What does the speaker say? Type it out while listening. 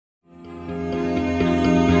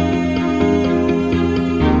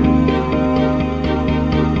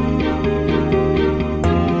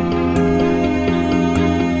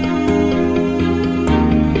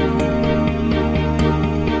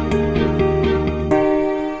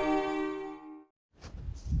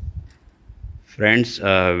Friends,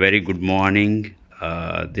 very good morning.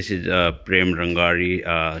 This is Prem Rangari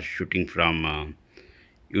shooting from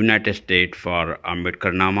United States for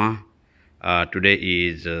AmbedkarNama. Today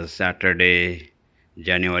is Saturday,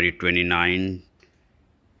 January 29,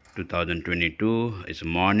 2022. It's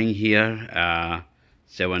morning here,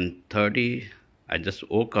 7:30. I just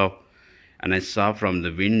woke up and I saw from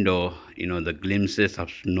the window, the glimpses of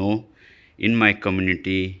snow in my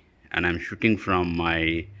community, and I'm shooting from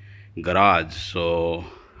my garage. So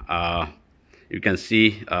you can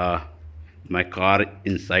see my car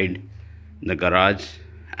inside the garage,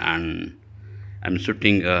 and I'm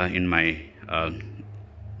shooting in my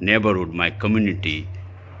neighborhood, my community.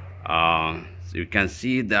 So you can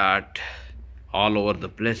see that all over the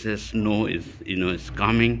places snow is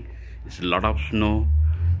coming. It's a lot of snow,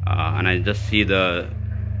 and I just see the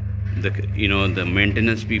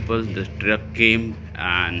maintenance people. The truck came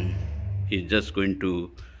and he's just going to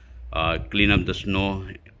clean up the snow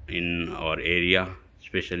in our area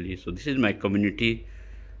especially. So this is my community.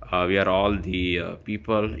 We are all the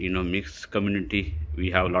people, mixed community.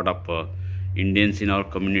 We have a lot of Indians in our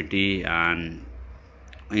community, and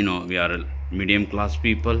we are medium class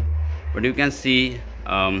people. But you can see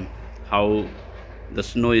how the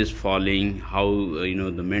snow is falling, how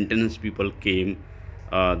the maintenance people came.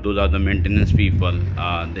 Those are the maintenance people.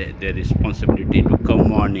 Their responsibility to come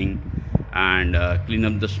morning and clean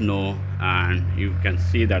up the snow. And you can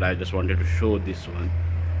see that I just wanted to show this one.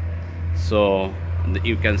 So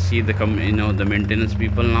you can see the maintenance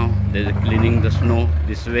people now. They're cleaning the snow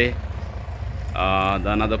this way.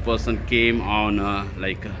 The another person came on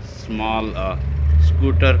like a small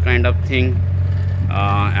scooter kind of thing,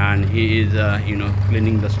 and he is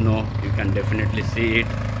cleaning the snow. You can definitely see it.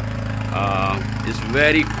 It's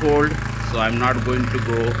very cold, so I'm not going to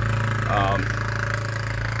go um,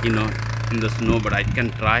 in the snow, but I can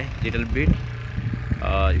try a little bit.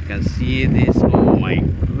 You can see this. Oh my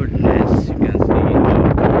goodness, you can see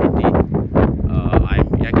community. I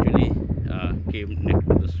actually came next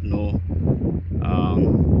to the snow.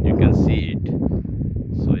 You can see it.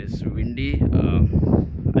 So it's windy.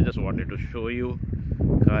 I just wanted to show you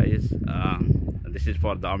guys. This is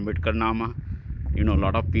for the AmbedkarNama. A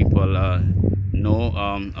lot of people know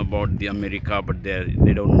about the America, but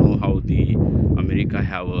they don't know how the America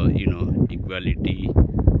have equality,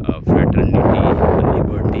 fraternity,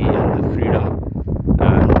 liberty, and the freedom,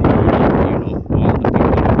 and all the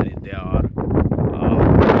people, whether they are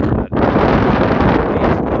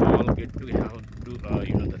they all get to have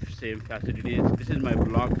the same facilities. This is my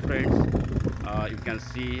blog, friends. You can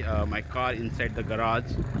see my car inside the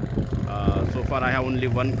garage. So far I have only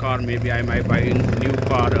one car. Maybe I might buy a new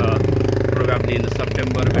car probably in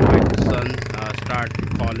September when my son start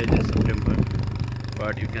college in September.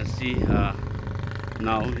 But you can see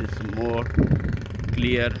now it's more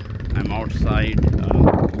clear. I'm outside. The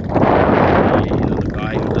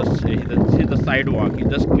guy who just see the sidewalk. He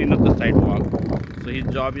just clean up the sidewalk. So his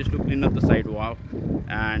job is to clean up the sidewalk,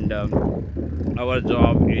 and our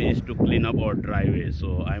job is to clean up our driveway.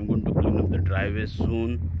 So I'm going to clean up the driveway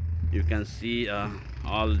soon. You can see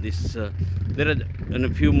all this. There are a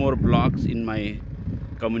few more blocks in my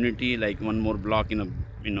community, like one more block in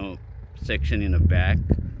a section in the back.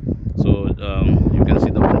 So you can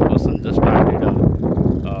see the one person just started.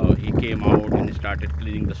 He came out and he started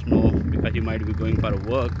cleaning the snow because he might be going for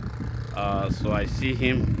work. So I see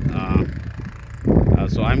him.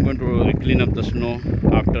 So I'm going to clean up the snow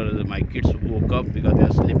after my kids woke up because they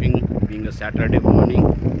are sleeping, being a Saturday morning.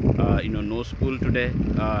 No school today,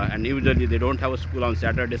 and usually they don't have a school on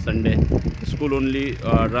Saturday, Sunday. School only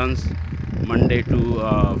runs Monday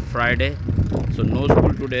to Friday. So no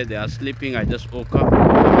school today. They are sleeping. I just woke up.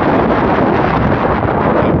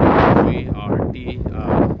 Coffee or tea.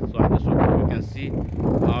 So I just woke up. You can see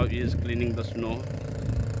how he is cleaning the snow.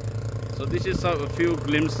 So this is a few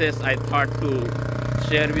glimpses I thought to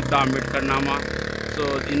share with the AmbedkarNama. So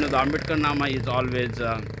the AmbedkarNama is always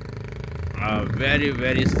very,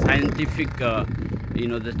 very scientific.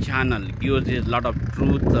 The channel gives a lot of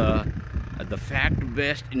truth, the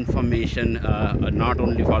fact-based information, not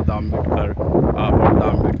only for the Ambedkar,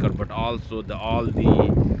 but also all the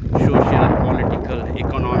social, political,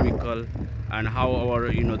 economical, and how our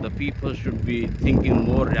the people should be thinking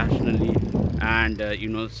more rationally and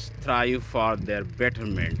strive for their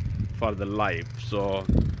betterment for the life. So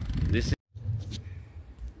this is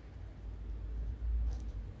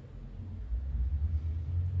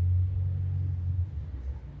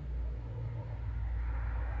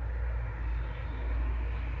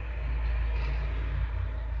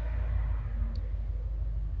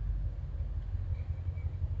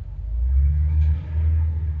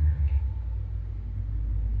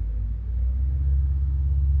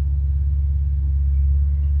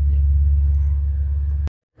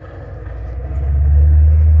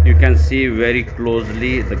can see very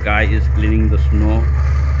closely the guy is cleaning the snow,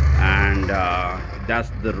 and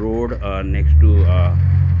that's the road next to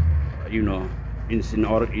you know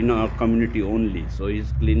in our community only. So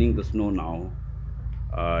he's cleaning the snow now.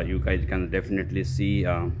 You guys can definitely see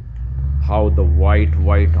how the white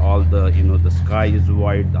all the the sky is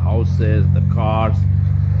white, the houses, the cars.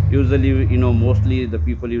 Usually, mostly the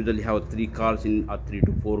people usually have three cars, in 3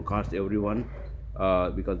 to 4 cars, everyone,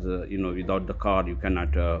 because without the car you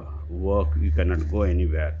cannot work, you cannot go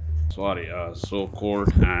anywhere. Sorry, so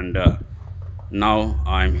cold. And now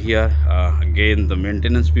I'm here again. The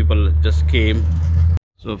maintenance people just came.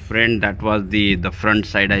 So friend, that was the front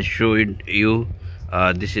side I showed you.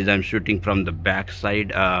 This is, I'm shooting from the back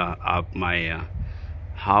side of my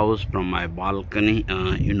house, from my balcony.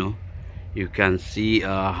 You can see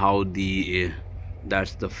how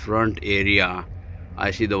that's the front area.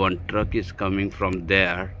 I see the one truck is coming from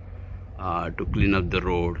there to clean up the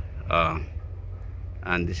road,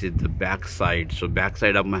 and this is the back side. So back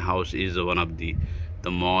side of my house is one of the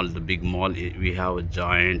mall, the big mall. We have a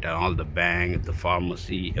giant, and all the bank, the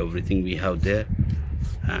pharmacy, everything we have there.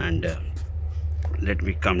 And let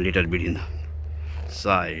me come little bit in the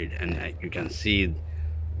side, and you can see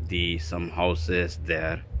some houses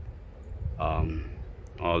there,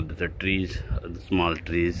 all the trees, the small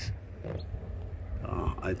trees.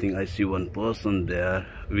 I think I see one person there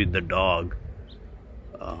with the dog.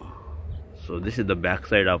 So this is the back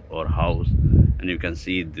side of our house, and you can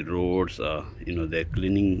see the roads. They're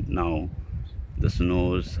cleaning now the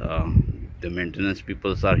snows. The maintenance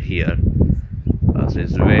peoples are here. So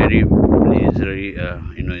it's very blizzardly,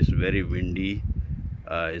 it's very windy.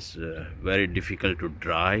 It's very difficult to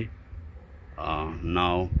dry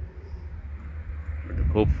now, but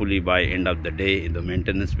hopefully by end of the day the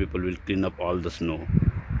maintenance people will clean up all the snow,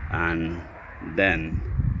 and then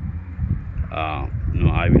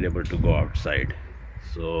I will able to go outside.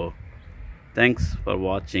 So thanks for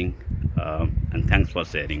watching, and thanks for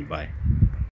sharing. Bye.